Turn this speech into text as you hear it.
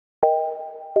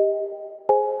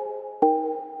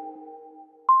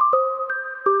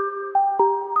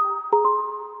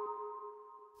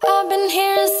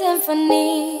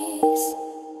symphonies.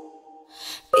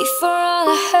 Before all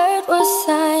I heard was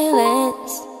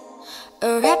silence,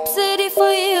 a rhapsody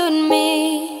for you and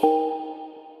me.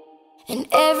 And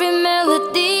every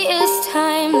melody is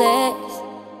timeless.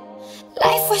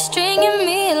 Life was stringing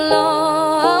me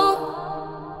along.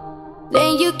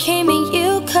 Then you came and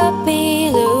you cut me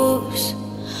loose.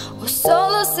 Was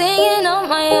solo singing on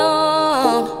my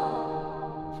own.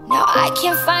 Now I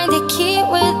can't find the key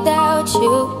without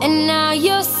you. And now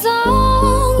your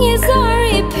song is on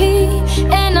repeat,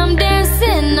 and I'm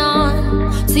dancing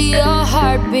on to your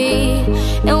heartbeat.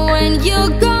 And when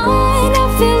you're gone, I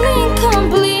feel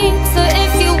incomplete. So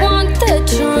if you want the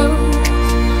truth,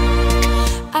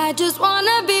 I just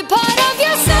wanna be part of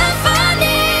your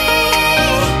symphony.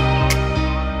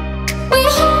 We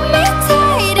hold me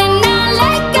tight and not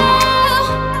let go.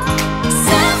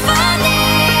 Symphony,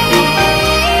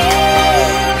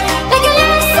 like a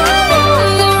love song on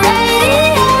the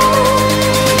radio.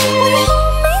 We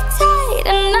hold me tight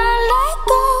and not let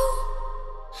go.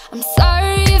 I'm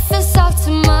sorry if it's all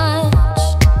too much,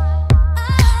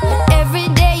 but every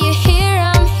day you're here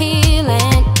I'm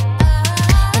healing.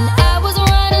 And I was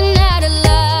running out of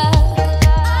luck.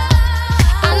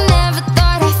 I never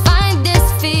thought I'd find this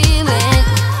feeling,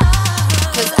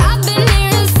 'cause I've been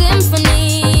hearing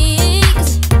symphonies.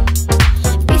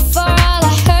 Before all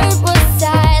I heard was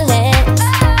silence,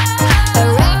 a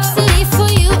rhapsody for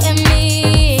you and me.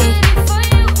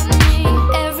 And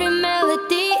every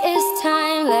melody is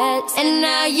timeless. And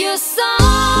now your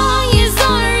song is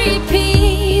on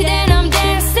repeat, and I'm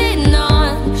dancing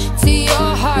on to your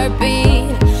heartbeat.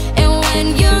 And when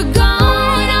you're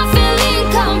gone, I feel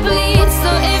incomplete.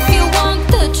 So if you want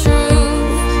the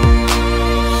truth,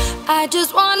 I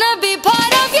just wanna be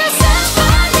part of your